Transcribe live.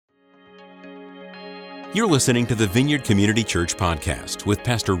You're listening to the Vineyard Community Church podcast with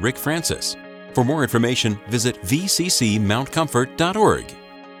Pastor Rick Francis. For more information, visit vccmountcomfort.org.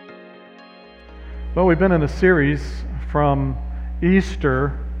 Well, we've been in a series from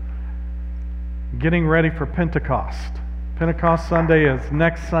Easter, getting ready for Pentecost. Pentecost Sunday is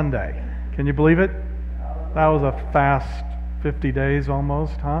next Sunday. Can you believe it? That was a fast 50 days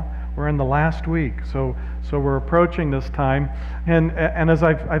almost, huh? We're in the last week, so we're approaching this time. And as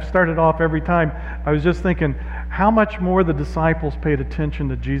I've started off every time, I was just thinking how much more the disciples paid attention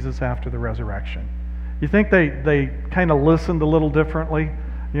to Jesus after the resurrection. You think they kind of listened a little differently?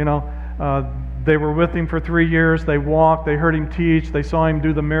 You know, they were with him for 3 years. They walked. They heard him teach. They saw him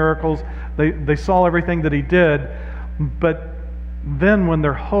do the miracles. They saw everything that he did. But then when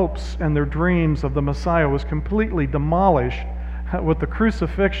their hopes and their dreams of the Messiah was completely demolished with the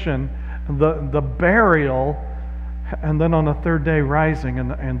crucifixion, the burial, and then on the third day rising,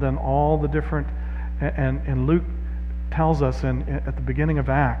 and then all the different, and Luke tells us at the beginning of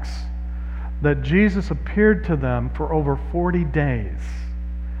Acts that Jesus appeared to them for over 40 days.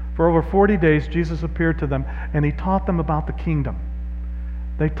 For over 40 days, Jesus appeared to them, and he taught them about the kingdom.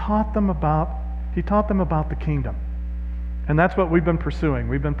 He taught them about the kingdom. And that's what we've been pursuing.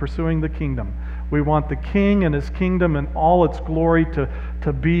 We've been pursuing the kingdom. We want the King and his kingdom and all its glory to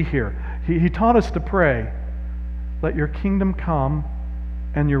be here. He taught us to pray, let your kingdom come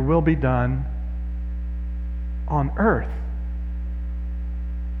and your will be done on earth,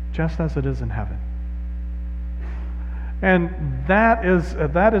 just as it is in heaven. And that is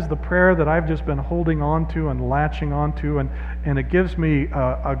the prayer that I've just been holding on to and latching on to, and it gives me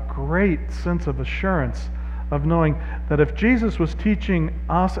a great sense of assurance of knowing that if Jesus was teaching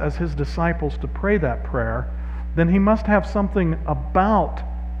us as his disciples to pray that prayer, then he must have something about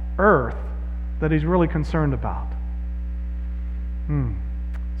earth that he's really concerned about.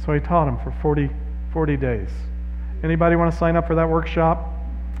 So he taught them for 40 days. Anybody want to sign up for that workshop?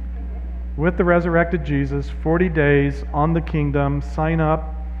 With the resurrected Jesus, 40 days on the kingdom. Sign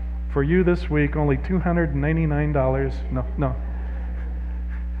up. For you this week, only $299. No.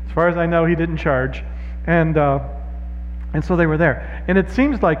 As far as I know, he didn't charge. And so they were there. And it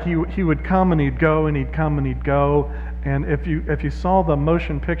seems like he would come and he'd go and he'd come and he'd go. And if you saw the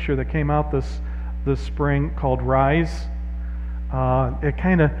motion picture that came out this spring called Rise, it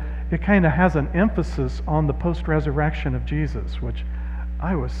kind of has an emphasis on the post-resurrection of Jesus, which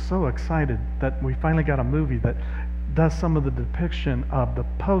I was so excited that we finally got a movie that does some of the depiction of the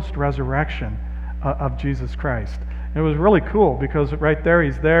post-resurrection of Jesus Christ. It was really cool because right there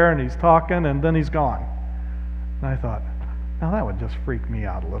he's there and he's talking and then he's gone. And I thought, now that would just freak me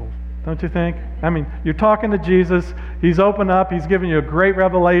out a little, don't you think? I mean, you're talking to Jesus, he's opened up, he's giving you a great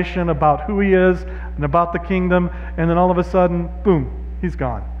revelation about who he is and about the kingdom, and then all of a sudden, boom, he's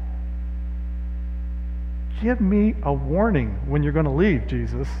gone. Give me a warning when you're going to leave,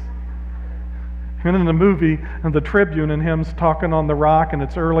 Jesus. And in the movie, the Tribune and him's talking on the rock, and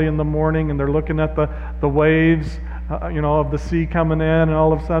it's early in the morning, and they're looking at the waves, of the sea coming in, and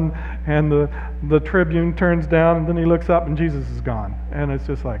all of a sudden, and the Tribune turns down, and then he looks up, and Jesus is gone. And it's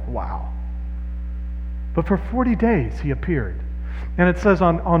just like, wow. But for 40 days, he appeared. And it says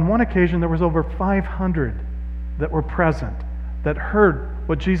on one occasion, there was over 500 that were present, that heard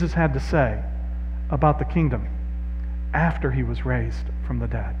what Jesus had to say about the kingdom after he was raised from the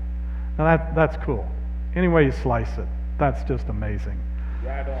dead. Now that's cool. Any way you slice it, that's just amazing.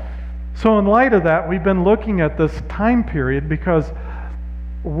 Right on. So in light of that, we've been looking at this time period because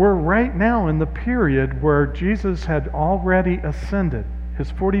we're right now in the period where Jesus had already ascended.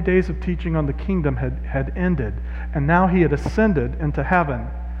 His 40 days of teaching on the kingdom had ended, and now he had ascended into heaven.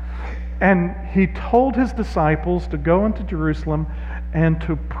 And he told his disciples to go into Jerusalem and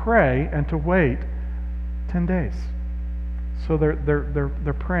to pray and to wait 10 days. So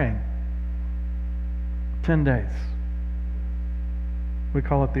they're praying 10 days. We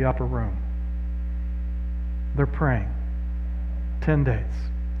call it the upper room. They're praying 10 days.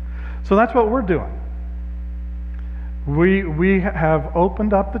 So that's what we're doing. We have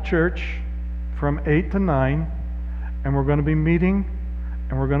opened up the church from 8 to 9, and we're going to be meeting,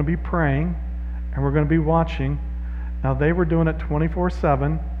 and we're going to be praying, and we're going to be watching. Now they were doing it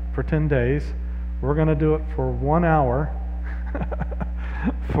 24/7 for 10 days. We're going to do it for 1 hour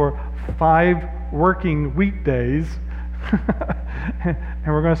for 5 working weekdays. And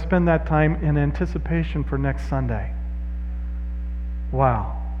we're going to spend that time in anticipation for next Sunday.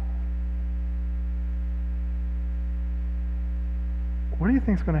 Wow. What do you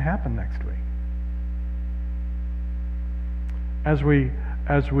think is going to happen next week? As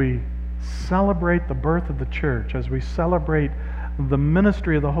we celebrate the birth of the church, as we celebrate the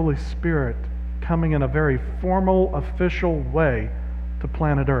ministry of the Holy Spirit coming in a very formal, official way to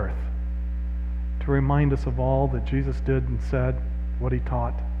planet Earth to remind us of all that Jesus did and said, what he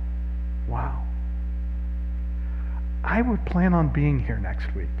taught. Wow. I would plan on being here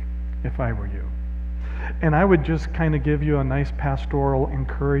next week if I were you. And I would just kind of give you a nice pastoral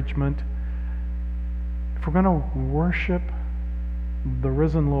encouragement. If we're going to worship the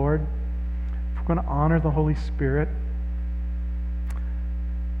risen Lord, if we're going to honor the Holy Spirit,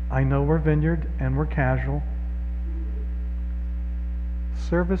 I know we're Vineyard and we're casual.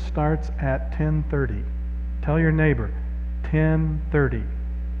 Service starts at 10:30. Tell your neighbor, 10:30.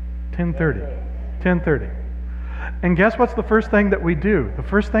 10:30. 10:30. And guess what's the first thing that we do? The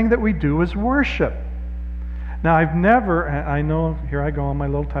first thing that we do is worship. Now, I know, here I go on my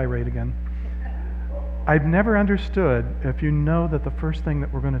little tirade again. I've never understood, if you know that the first thing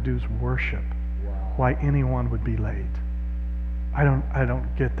that we're going to do is worship, why anyone would be late. I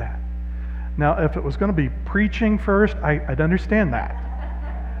don't get that. Now, if it was going to be preaching first, I'd understand that.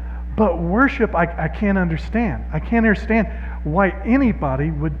 But worship, I can't understand. I can't understand why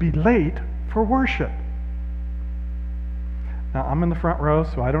anybody would be late for worship. Now, I'm in the front row,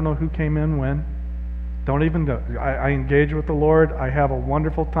 so I don't know who came in when. Don't even go. I engage with the Lord. I have a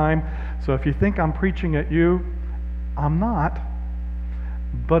wonderful time. So if you think I'm preaching at you, I'm not.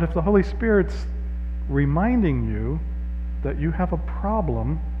 But if the Holy Spirit's reminding you that you have a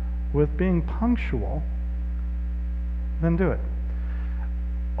problem with being punctual, then do it.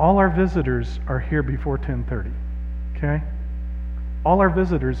 All our visitors are here before 10:30. Okay? All our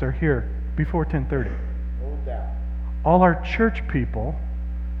visitors are here before 10:30. All our church people,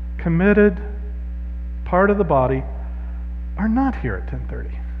 committed, part of the body, are not here at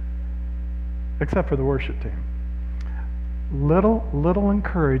 10:30, except for the worship team. Little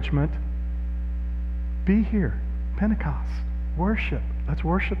encouragement. Be here. Pentecost. Worship. Let's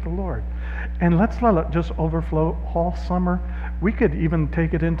worship the Lord. And let's let it just overflow all summer. We could even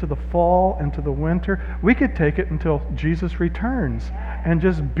take it into the fall, into the winter. We could take it until Jesus returns and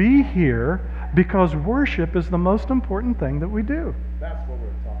just be here, because worship is the most important thing that we do. That's what we're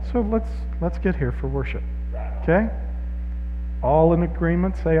talking about. So let's get here for worship. Okay? All in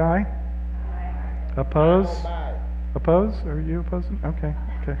agreement, say aye. Oppose? Oppose? Are you opposing? Okay.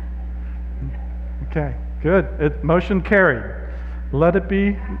 Okay. Good. Motion carried. Let it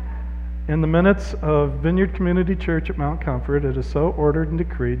be in the minutes of Vineyard Community Church at Mount Comfort. It is so ordered and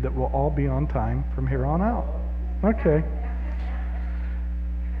decreed that we'll all be on time from here on out. Okay.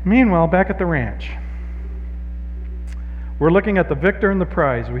 Meanwhile, back at the ranch, we're looking at the victor and the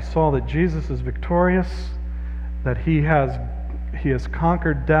prize. We saw that Jesus is victorious, that he has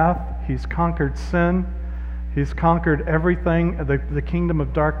conquered death, he's conquered sin, he's conquered everything the kingdom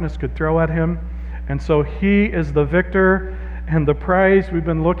of darkness could throw at him. And so he is the victor, and the prize we've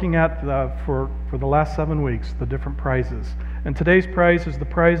been looking at for the last 7 weeks, the different prizes. And today's prize is the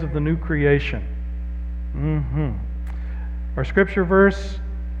prize of the new creation. Our scripture verse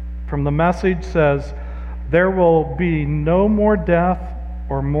from the Message says, "There will be no more death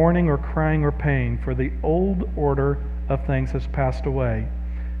or mourning or crying or pain, for the old order of things has passed away.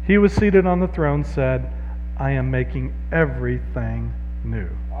 He was seated on the throne said, I am making everything new."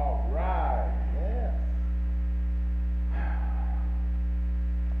 All right. Yeah.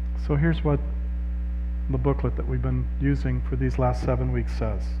 So here's what the booklet that we've been using for these last 7 weeks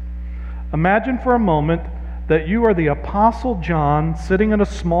says. Imagine for a moment that you are the Apostle John sitting in a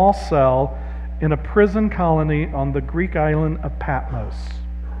small cell in a prison colony on the Greek island of Patmos.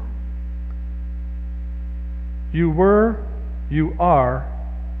 You are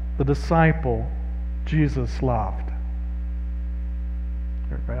the disciple Jesus loved.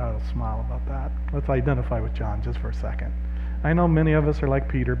 Everybody ought to smile about that. Let's identify with John just for a second. I know many of us are like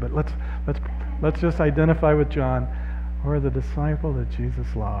Peter, but let's just identify with John. We're the disciple that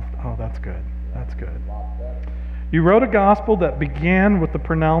Jesus loved. Oh, that's good. That's good. You wrote a gospel that began with the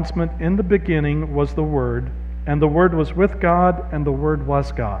pronouncement, "In the beginning was the Word, and the Word was with God, and the Word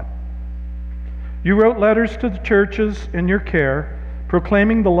was God." You wrote letters to the churches in your care,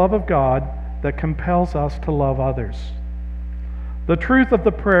 proclaiming the love of God that compels us to love others. The truth of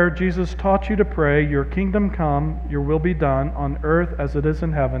the prayer Jesus taught you to pray, "Your kingdom come, your will be done, on earth as it is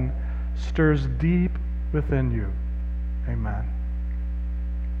in heaven," stirs deep within you. Amen.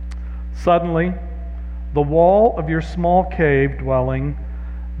 Suddenly, the wall of your small cave dwelling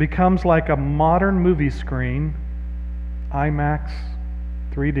becomes like a modern movie screen, IMAX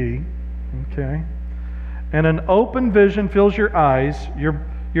 3D, okay? And an open vision fills your eyes.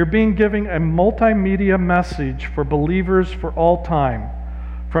 You're being given a multimedia message for believers for all time.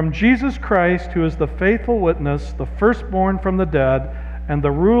 From Jesus Christ, who is the faithful witness, the firstborn from the dead, and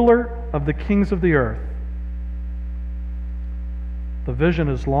the ruler of the kings of the earth. The vision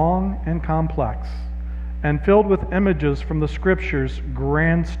is long and complex and filled with images from the Scriptures'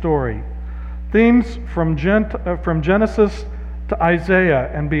 grand story. Themes from Genesis to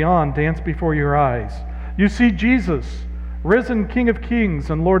Isaiah and beyond dance before your eyes. You see Jesus, risen King of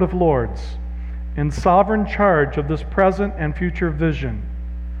Kings and Lord of Lords, in sovereign charge of this present and future vision.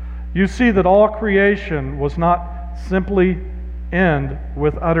 You see that all creation was not simply end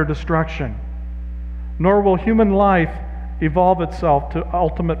with utter destruction, nor will human life evolve itself to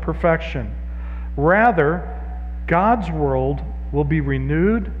ultimate perfection. Rather, God's world will be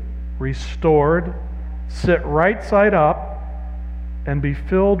renewed, restored, sit right side up, and be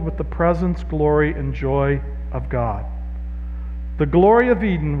filled with the presence, glory, and joy of God. The glory of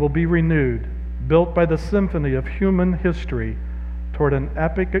Eden will be renewed, built by the symphony of human history toward an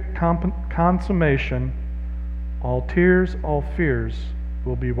epic consummation. All tears, all fears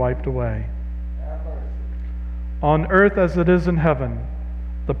will be wiped away. On earth as it is in heaven,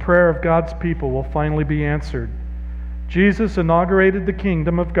 the prayer of God's people will finally be answered. Jesus inaugurated the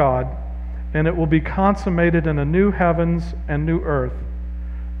kingdom of God, and it will be consummated in a new heavens and new earth.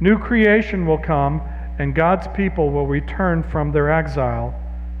 New creation will come, and God's people will return from their exile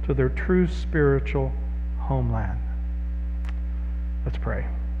to their true spiritual homeland. Let's pray.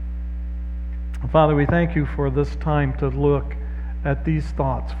 Father, we thank you for this time to look at these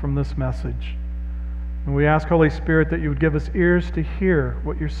thoughts from this message. And we ask, Holy Spirit, that you would give us ears to hear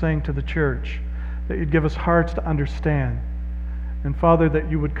what you're saying to the church, that you'd give us hearts to understand. And Father,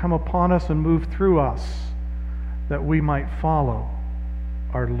 that you would come upon us and move through us, that we might follow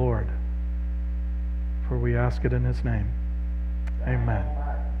our Lord. For we ask it in his name. Amen.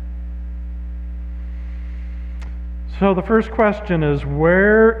 So the first question is,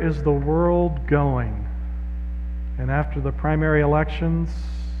 where is the world going? And after the primary elections,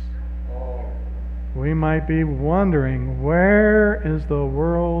 we might be wondering, where is the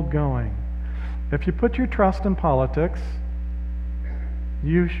world going? If you put your trust in politics,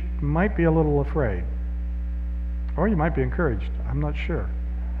 you might be a little afraid. Or you might be encouraged. I'm not sure.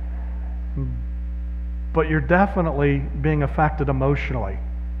 But you're definitely being affected emotionally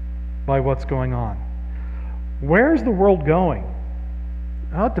by what's going on. Where's the world going?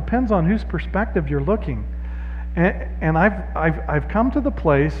 Well, it depends on whose perspective you're looking. And I've come to the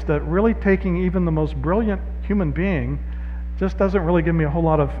place that really taking even the most brilliant human being just doesn't really give me a whole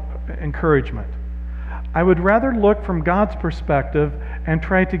lot of encouragement. I would rather look from God's perspective and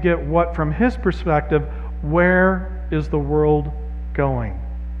try to get what, from his perspective, where is the world going?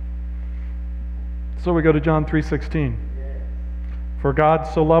 So we go to John 3:16. For God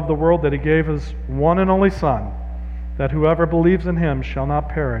so loved the world that he gave his one and only Son, that whoever believes in him shall not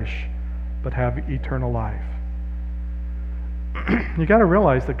perish, but have eternal life. You got to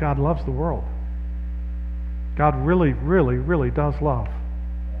realize that God loves the world. God really, really, really does love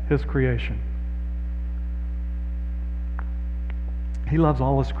his creation. He loves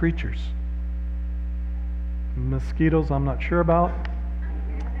all his creatures. Mosquitoes, I'm not sure about,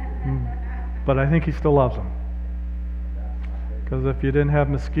 but I think he still loves them. Because if you didn't have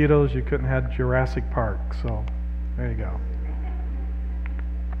mosquitoes, you couldn't have Jurassic Park. So, there you go.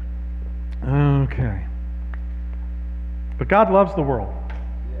 Okay. But God loves the world.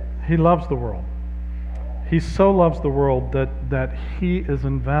 He loves the world. He so loves the world that he is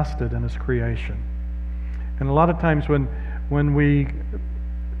invested in his creation. And a lot of times when we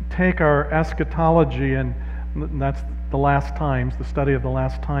take our eschatology, and that's the last times, the study of the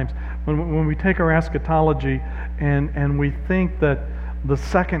last times, when we take our eschatology and we think that the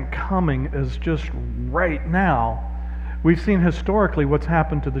second coming is just right now, we've seen historically what's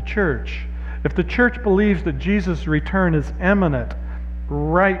happened to the church. If the church believes that Jesus' return is imminent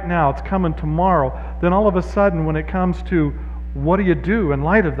right now, it's coming tomorrow, then all of a sudden when it comes to what do you do in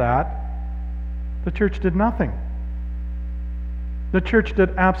light of that, the church did nothing. The church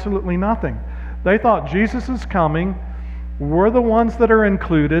did absolutely nothing. They thought Jesus is coming, we're the ones that are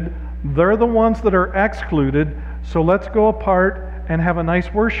included, they're the ones that are excluded, so let's go apart and have a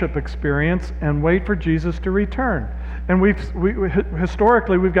nice worship experience and wait for Jesus to return. And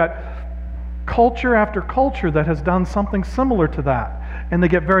historically we've got culture after culture that has done something similar to that. And they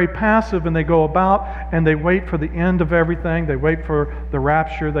get very passive and they go about and they wait for the end of everything. They wait for the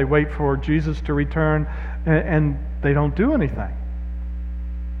rapture. They wait for Jesus to return, and they don't do anything.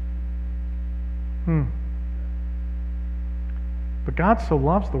 But God so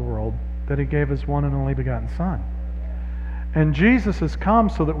loves the world that he gave his one and only begotten Son. And Jesus has come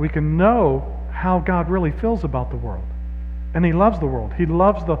so that we can know how God really feels about the world. And he loves the world. He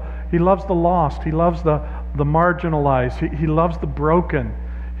loves the lost. He loves the marginalized. He loves the broken.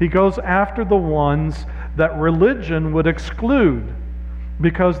 He goes after the ones that religion would exclude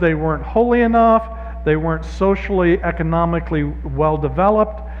because they weren't holy enough, they weren't socially, economically well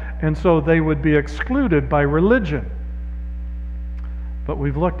developed, and so they would be excluded by religion. But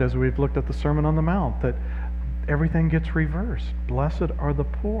as we've looked at the Sermon on the Mount, that everything gets reversed. Blessed are the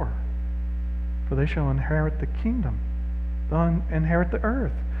poor, for they shall inherit the kingdom, they'll inherit the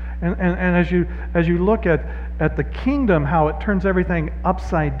earth. And as you look at the kingdom, how it turns everything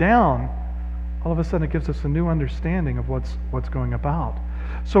upside down, all of a sudden it gives us a new understanding of what's going about.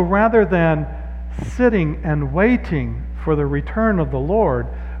 So rather than sitting and waiting for the return of the Lord,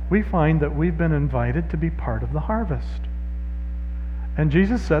 we find that we've been invited to be part of the harvest. And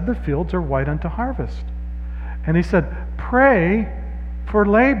Jesus said the fields are white unto harvest. And he said, pray for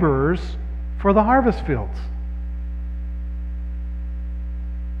laborers for the harvest fields.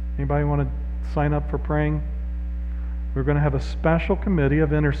 Anybody want to sign up for praying? We're going to have a special committee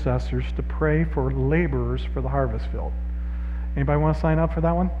of intercessors to pray for laborers for the harvest field. Anybody want to sign up for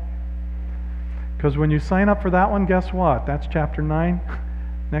that one? Because when you sign up for that one, guess what? That's chapter 9,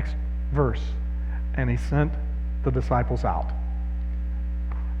 next verse. And he sent the disciples out.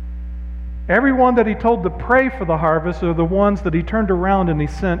 Everyone that he told to pray for the harvest are the ones that he turned around and he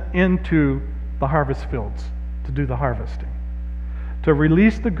sent into the harvest fields to do the harvesting, to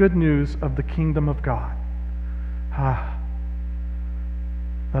release the good news of the kingdom of God.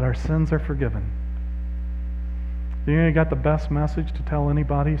 That our sins are forgiven. You got the best message to tell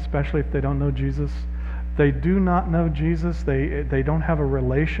anybody, especially if they don't know Jesus. They do not know Jesus. They don't have a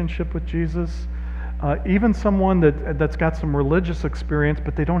relationship with Jesus. Even someone that's got some religious experience,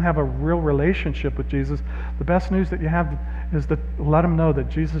 but they don't have a real relationship with Jesus. The best news that you have is to let them know that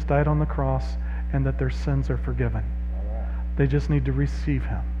Jesus died on the cross and that their sins are forgiven. They just need to receive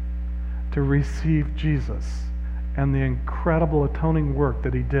Him, to receive Jesus and the incredible atoning work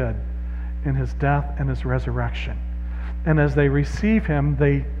that He did in His death and His resurrection. And as they receive Him,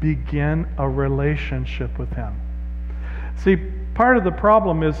 they begin a relationship with Him. See, part of the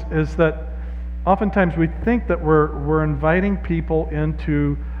problem is that oftentimes we think that we're inviting people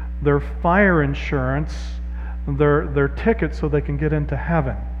into their fire insurance, their ticket so they can get into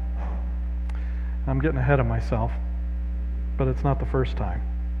heaven. I'm getting ahead of myself, but it's not the first time.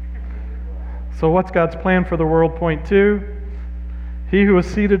 So what's God's plan for the world? Point 2. He who is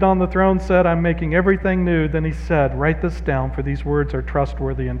seated on the throne said, I'm making everything new. Then he said, write this down, for these words are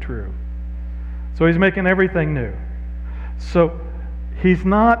trustworthy and true. So he's making everything new. So he's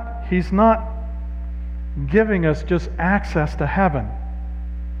not giving us just access to heaven.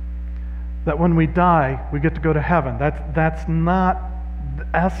 That when we die, we get to go to heaven. That's not the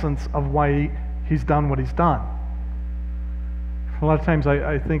essence of why he's done what he's done. A lot of times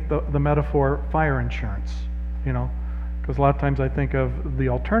I think the metaphor fire insurance, because a lot of times I think of the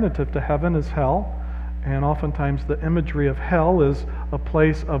alternative to heaven is hell, and oftentimes the imagery of hell is a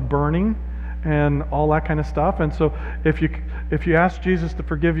place of burning and all that kind of stuff. And so if you ask Jesus to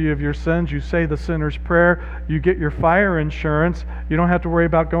forgive you of your sins, you say the sinner's prayer, you get your fire insurance, you don't have to worry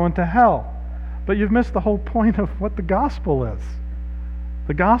about going to hell. But you've missed the whole point of what the gospel is.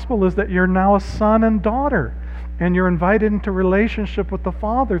 The gospel is that you're now a son and daughter, and you're invited into relationship with the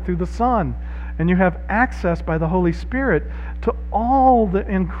Father through the Son, and you have access by the Holy Spirit to all the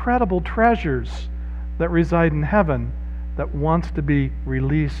incredible treasures that reside in heaven that wants to be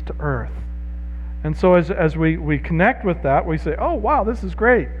released to earth. And so as we connect with that, we say, oh, wow, this is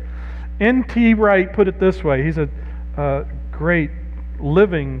great. N.T. Wright put it this way. He's a great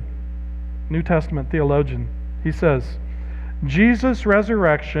living New Testament theologian. He says, Jesus'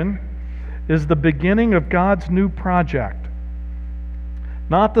 resurrection is the beginning of God's new project.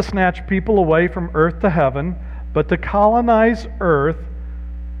 Not to snatch people away from earth to heaven, but to colonize earth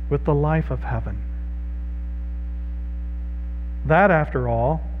with the life of heaven. That, after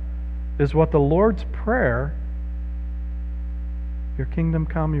all, is what the Lord's Prayer, your kingdom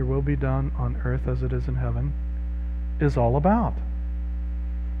come, your will be done on earth as it is in heaven, is all about.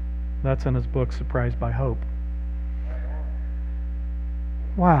 That's in his book, Surprised by Hope.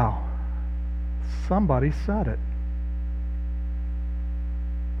 Wow. Somebody said it.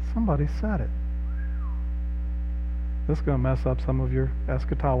 Somebody said it. This is going to mess up some of your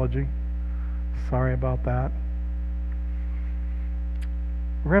eschatology. Sorry about that.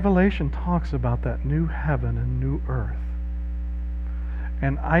 Revelation talks about that new heaven and new earth.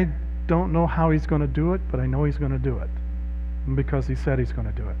 And I don't know how he's going to do it, but I know he's going to do it. Because he said he's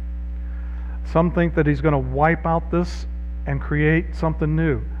going to do it. Some think that he's going to wipe out this and create something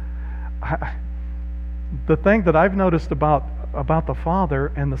new. The thing that I've noticed about the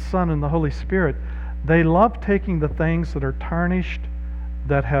Father and the Son and the Holy Spirit, they love taking the things that are tarnished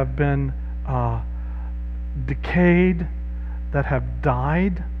that have been decayed, that have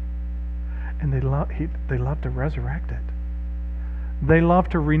died, and they love to resurrect it. They love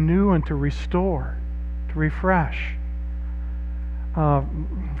to renew and to restore, to refresh.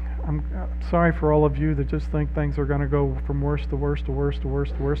 I'm sorry for all of you that just think things are going to go from worse to worse to worse to worse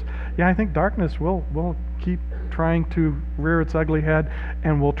to worse. Yeah, I think darkness will keep trying to rear its ugly head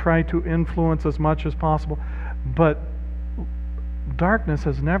and will try to influence as much as possible. But darkness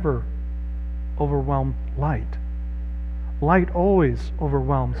has never overwhelmed light. Light always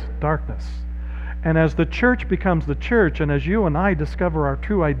overwhelms darkness. And as the church becomes the church, and as you and I discover our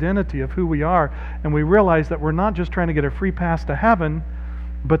true identity of who we are, and we realize that we're not just trying to get a free pass to heaven,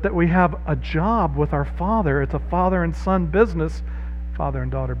 but that we have a job with our Father. It's a father and son business, father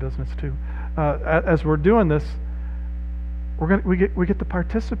and daughter business too. As we're doing this, we get to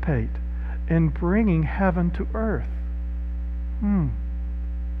participate in bringing heaven to earth.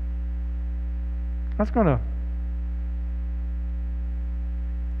 That's going to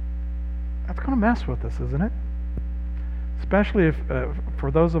mess with us, isn't it? Especially if for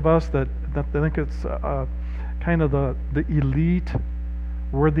those of us that think it's kind of the elite,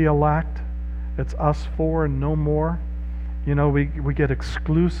 we're the elect. It's us four and no more. You know, we get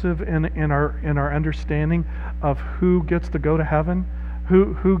exclusive in our understanding of who gets to go to heaven,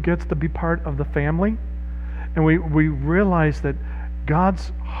 who gets to be part of the family, and we realize that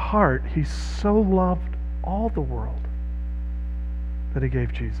God's heart, He so loved all the world that He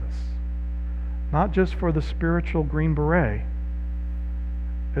gave Jesus. Not just for the spiritual Green Beret.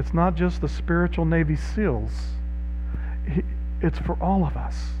 It's not just the spiritual Navy SEALs. It's for all of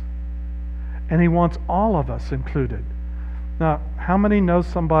us. And He wants all of us included. Now, how many know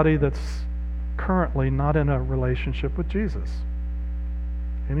somebody that's currently not in a relationship with Jesus?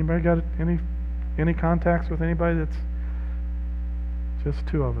 Anybody got any contacts with anybody that's... Just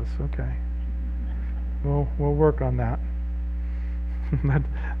two of us, okay. We'll work on that.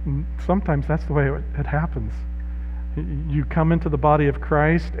 Sometimes that's the way it happens. You come into the body of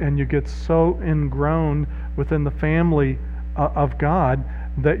Christ and you get so ingrown within the family of God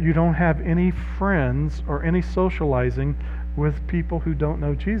that you don't have any friends or any socializing with people who don't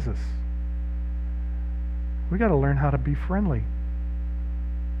know Jesus. We got to learn how to be friendly.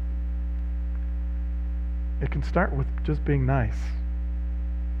 It can start with just being nice.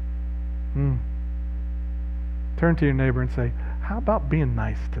 Turn to your neighbor and say, how about being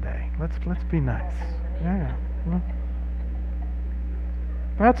nice today? Let's be nice. Yeah. Well,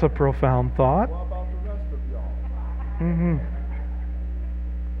 that's a profound thought. What about the rest of y'all?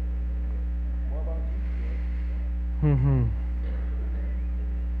 What about you, Chris?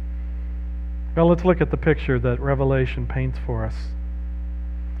 Well, let's look at the picture that Revelation paints for us.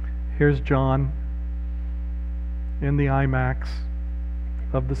 Here's John in the IMAX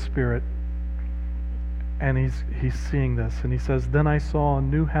of the Spirit. And he's seeing this, and he says, "Then I saw a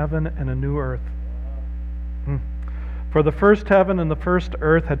new heaven and a new earth. For the first heaven and the first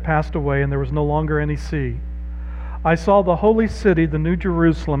earth had passed away, and there was no longer any sea. I saw the holy city, the New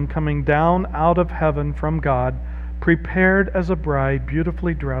Jerusalem, coming down out of heaven from God, prepared as a bride,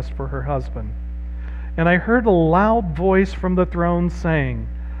 beautifully dressed for her husband. And I heard a loud voice from the throne saying,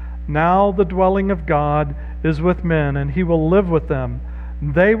 'Now the dwelling of God is with men, and He will live with them.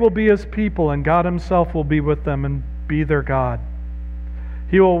 They will be His people, and God Himself will be with them and be their God.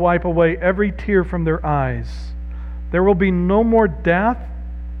 He will wipe away every tear from their eyes. There will be no more death,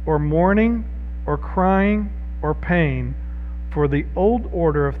 or mourning, or crying, or pain, for the old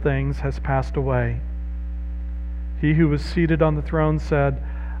order of things has passed away.' He who was seated on the throne said,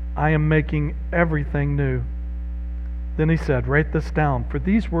 'I am making everything new.' Then He said, 'Write this down, for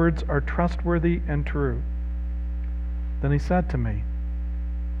these words are trustworthy and true.' Then He said to me,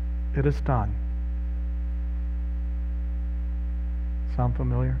 'It is done.'" Sound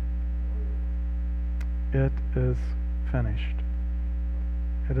familiar? It is finished.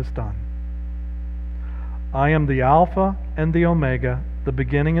 It is done. "I am the Alpha and the Omega, the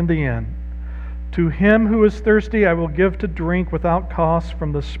beginning and the end. To him who is thirsty I will give to drink without cost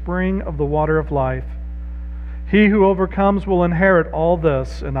from the spring of the water of life. He who overcomes will inherit all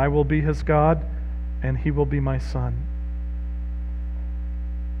this, and I will be his God, and he will be my son."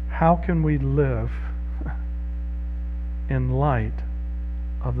 How can we live in light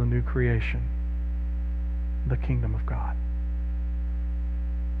of the new creation, the kingdom of God?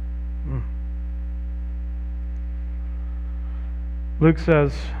 Luke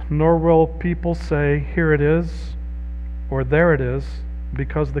says, "Nor will people say, 'Here it is,' or 'There it is,'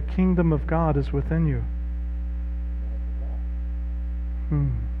 because the kingdom of God is within you."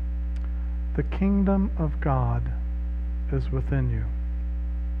 The kingdom of God is within you.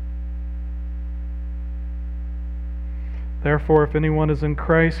 Therefore, if anyone is in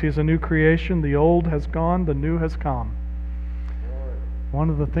Christ, he is a new creation. The old has gone, the new has come. One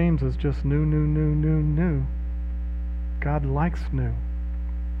of the themes is just new, new, new, new, new. God likes new.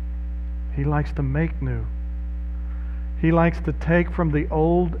 He likes to make new. He likes to take from the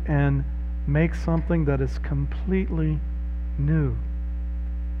old and make something that is completely new.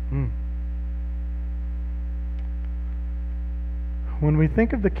 When we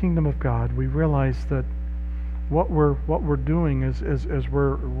think of the kingdom of God, we realize that what we're doing is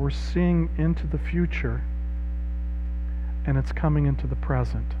we're seeing into the future, and it's coming into the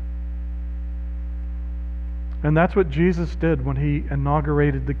present. And that's what Jesus did when he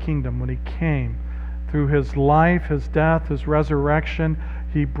inaugurated the kingdom, when he came. Through his life, his death, his resurrection,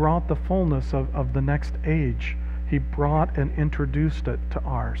 he brought the fullness of the next age. He brought and introduced it to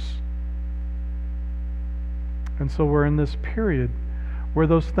ours. And so we're in this period where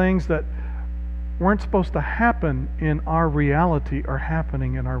those things that weren't supposed to happen in our reality are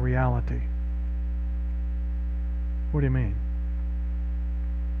happening in our reality. What do you mean?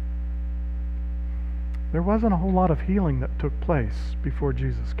 There wasn't a whole lot of healing that took place before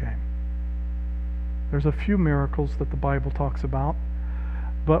Jesus came. There's a few miracles that the Bible talks about.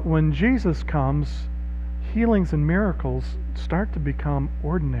 But when Jesus comes, healings and miracles start to become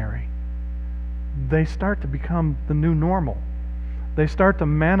ordinary. They start to become the new normal. They start to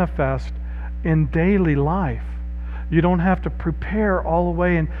manifest in daily life. You don't have to prepare all the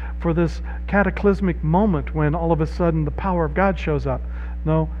way for this cataclysmic moment when all of a sudden the power of God shows up.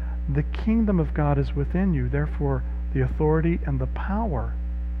 No, the kingdom of God is within you. Therefore, the authority and the power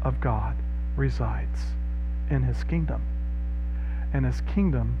of God resides in his kingdom. And his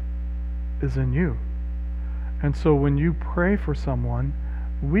kingdom is in you. And so when you pray for someone,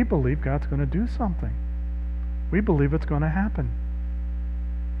 we believe God's going to do something. We believe it's going to happen.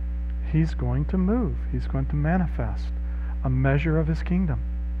 He's going to move. He's going to manifest a measure of his kingdom.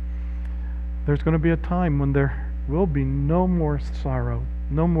 There's going to be a time when there will be no more sorrow,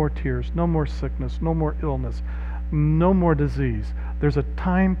 no more tears, no more sickness, no more illness, no more disease. There's a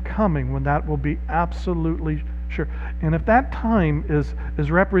time coming when that will be absolutely sure. And if that time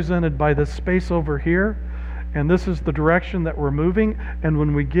is represented by this space over here, and this is the direction that we're moving, and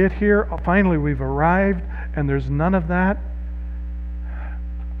when we get here, finally we've arrived, and there's none of that,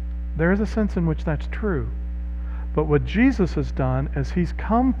 there is a sense in which that's true. But what Jesus has done is he's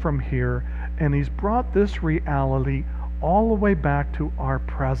come from here, and he's brought this reality all the way back to our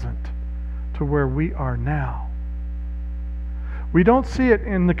present, to where we are now. We don't see it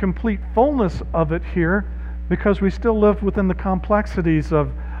in the complete fullness of it here because we still live within the complexities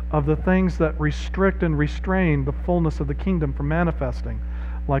of the things that restrict and restrain the fullness of the kingdom from manifesting,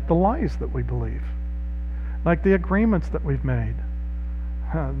 like the lies that we believe, like the agreements that we've made,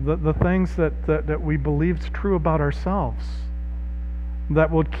 the things that we believe is true about ourselves,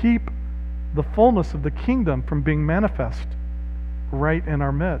 that will keep the fullness of the kingdom from being manifest right in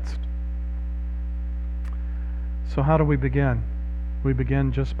our midst. So how do we begin? We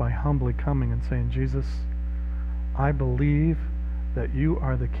begin just by humbly coming and saying, Jesus, I believe that you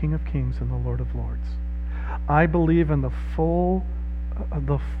are the King of Kings and the Lord of Lords. I believe in the full,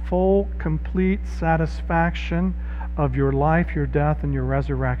 complete satisfaction of your life, your death, and your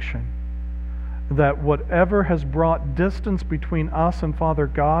resurrection. That whatever has brought distance between us and Father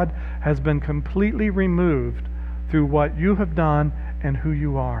God has been completely removed through what you have done and who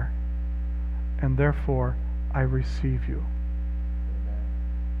you are. And therefore, I receive you.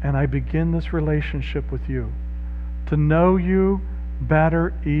 And I begin this relationship with you, to know you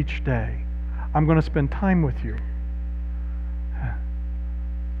better each day. I'm going to spend time with you.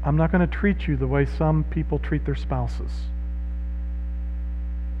 I'm not going to treat you the way some people treat their spouses.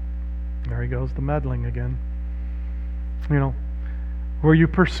 There he goes, the meddling again. You know, where you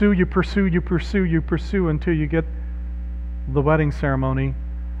pursue until you get the wedding ceremony,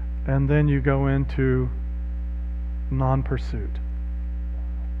 and then you go into non-pursuit.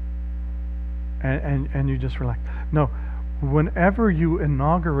 And you just relax. No, whenever you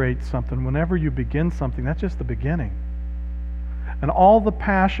inaugurate something, whenever you begin something, that's just the beginning. And all the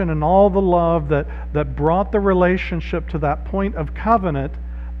passion and all the love that brought the relationship to that point of covenant,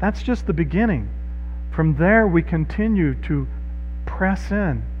 that's just the beginning. From there, we continue to press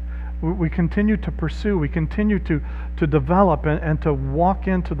in. We continue to pursue. We continue to develop and to walk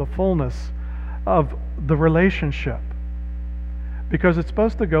into the fullness of the relationship. Because it's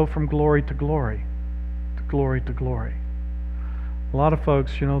supposed to go from glory to glory, to glory to glory. A lot of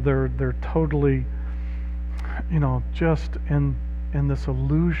folks, they're totally, just in this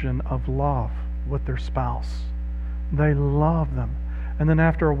illusion of love with their spouse. They love them. And then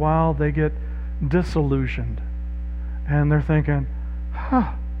after a while, they get disillusioned. And they're thinking,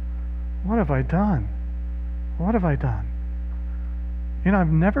 what have I done? What have I done? You know,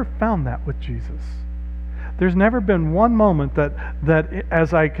 I've never found that with Jesus. There's never been one moment that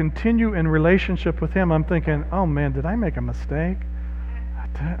as I continue in relationship with Him, I'm thinking, oh man, did I make a mistake?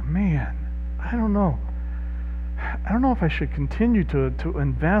 Man, I don't know. I don't know if I should continue to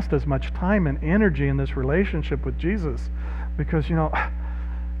invest as much time and energy in this relationship with Jesus, because, you know,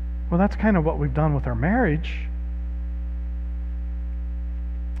 well, that's kind of what we've done with our marriage.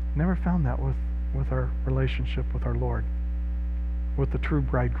 Never found that with our relationship with our Lord, with the true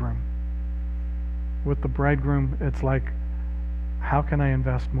bridegroom. With the bridegroom, it's like, how can I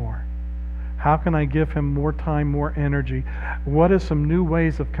invest more? How can I give Him more time, more energy? What is some new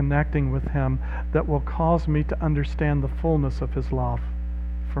ways of connecting with Him that will cause me to understand the fullness of His love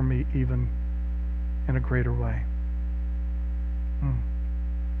for me even in a greater way?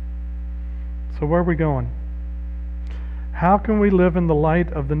 So where are we going? How can we live in the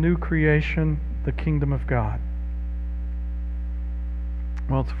light of the new creation, the kingdom of God?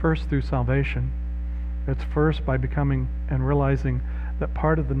 Well, it's first through salvation. It's first by becoming and realizing that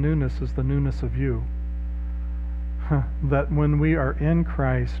part of the newness is the newness of you. That when we are in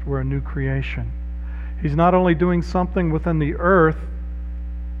Christ, we're a new creation. He's not only doing something within the earth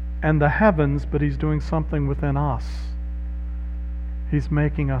and the heavens, but He's doing something within us. He's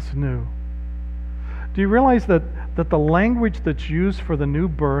making us new. Do you realize that the language that's used for the new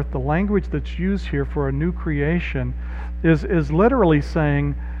birth, the language that's used here for a new creation, is literally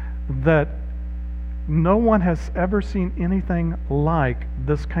saying that no one has ever seen anything like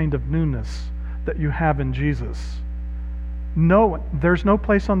this kind of newness that you have in Jesus. No, there's no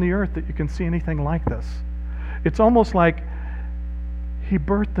place on the earth that you can see anything like this. It's almost like He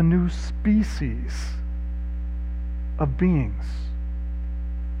birthed a new species of beings.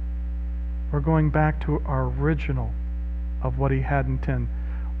 We're going back to our original of what He had intended.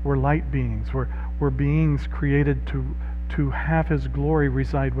 We're light beings. We're beings created to have His glory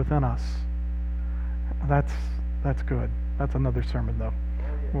reside within us. That's good. That's another sermon, though.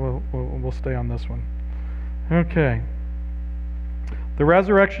 We'll stay on this one. Okay. The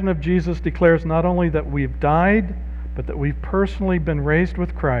resurrection of Jesus declares not only that we've died, but that we've personally been raised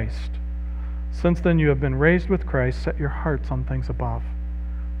with Christ. Since then you have been raised with Christ, set your hearts on things above,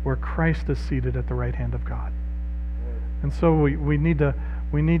 where Christ is seated at the right hand of God. And so we need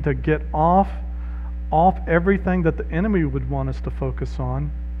to get off everything that the enemy would want us to focus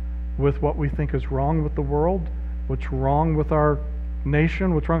on, with what we think is wrong with the world, what's wrong with our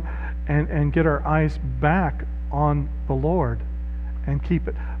nation, what's wrong, and get our eyes back on the Lord and keep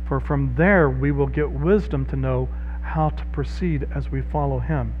it. For from there we will get wisdom to know how to proceed as we follow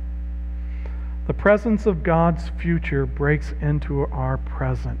Him. The presence of God's future breaks into our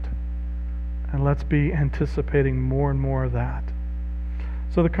present. And let's be anticipating more and more of that.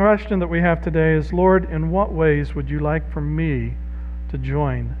 So the question that we have today is, Lord, in what ways would you like for me to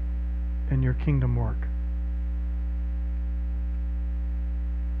join in your kingdom work?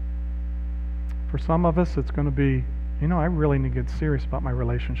 For some of us, it's going to be, I really need to get serious about my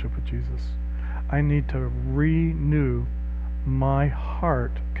relationship with Jesus. I need to renew my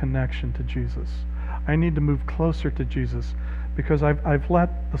heart connection to Jesus. I need to move closer to Jesus, because I've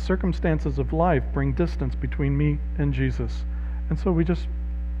let the circumstances of life bring distance between me and Jesus. And so we just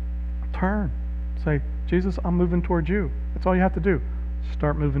turn. Say, Jesus, I'm moving toward you. That's all you have to do.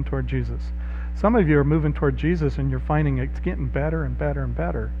 Start moving toward Jesus. Some of you are moving toward Jesus and you're finding it's getting better and better and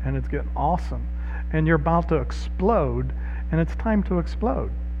better, and it's getting awesome. And you're about to explode, and it's time to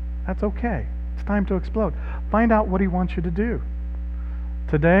explode. That's okay. It's time to explode. Find out what He wants you to do.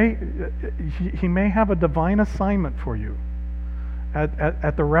 Today, He may have a divine assignment for you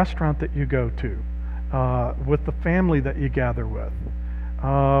at the restaurant that you go to, with the family that you gather with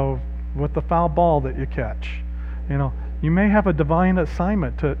the foul ball that you catch. You may have a divine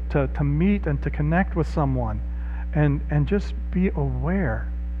assignment to meet and to connect with someone, and just be aware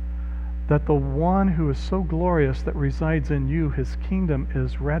that the one who is so glorious that resides in you, His kingdom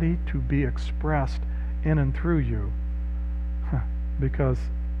is ready to be expressed in and through you, because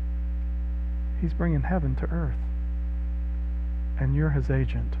He's bringing heaven to earth, and you're His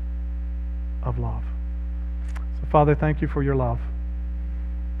agent of love. So Father, thank you for your love.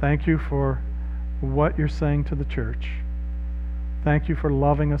 Thank you for what you're saying to the church. Thank you for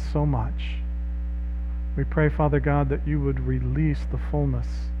loving us so much. We pray, Father God, that you would release the fullness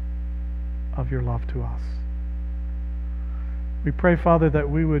of your love to us. We pray, Father, that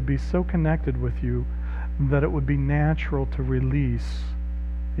we would be so connected with you that it would be natural to release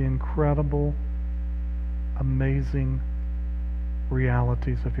the incredible, amazing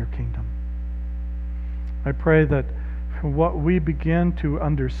realities of your kingdom. I pray that what we begin to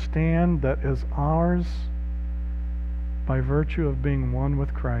understand that is ours by virtue of being one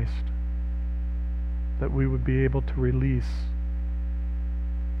with Christ, that we would be able to release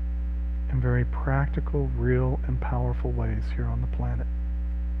in very practical, real, and powerful ways here on the planet.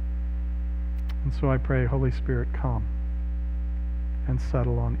 And so I pray, Holy Spirit, come and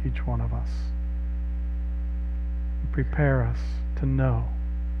settle on each one of us. Prepare us to know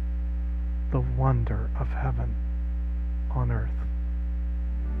the wonder of heaven on earth.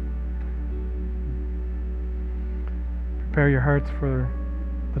 Prepare your hearts for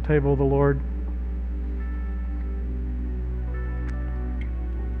the table of the Lord.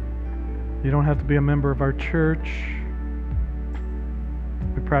 You don't have to be a member of our church.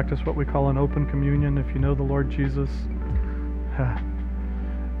 We practice what we call an open communion if you know the Lord Jesus.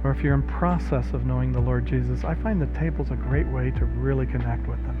 Or if you're in process of knowing the Lord Jesus, I find the table's a great way to really connect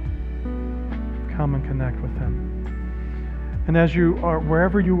with Him. Come and connect with Him. And as you are,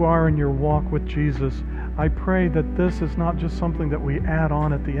 wherever you are in your walk with Jesus, I pray that this is not just something that we add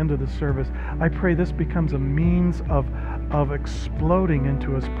on at the end of the service. I pray this becomes a means of exploding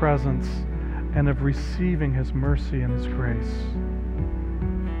into His presence and of receiving His mercy and His grace.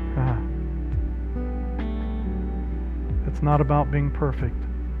 It's not about being perfect.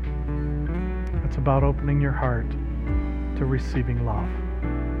 It's about opening your heart to receiving love.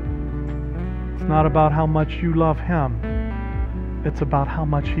 It's not about how much you love Him. It's about how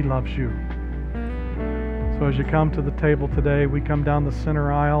much He loves you. So as you come to the table today, we come down the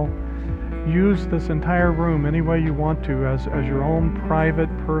center aisle. Use this entire room any way you want to as your own private,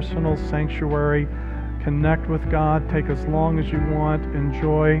 personal sanctuary. Connect with God. Take as long as you want.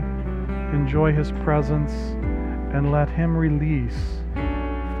 Enjoy His presence, and let Him release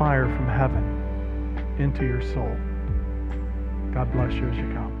fire from heaven into your soul. God bless you as you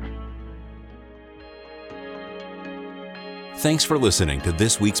come. Thanks for listening to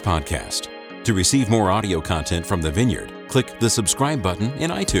this week's podcast. To receive more audio content from the Vineyard, click the subscribe button in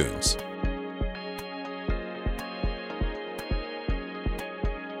iTunes.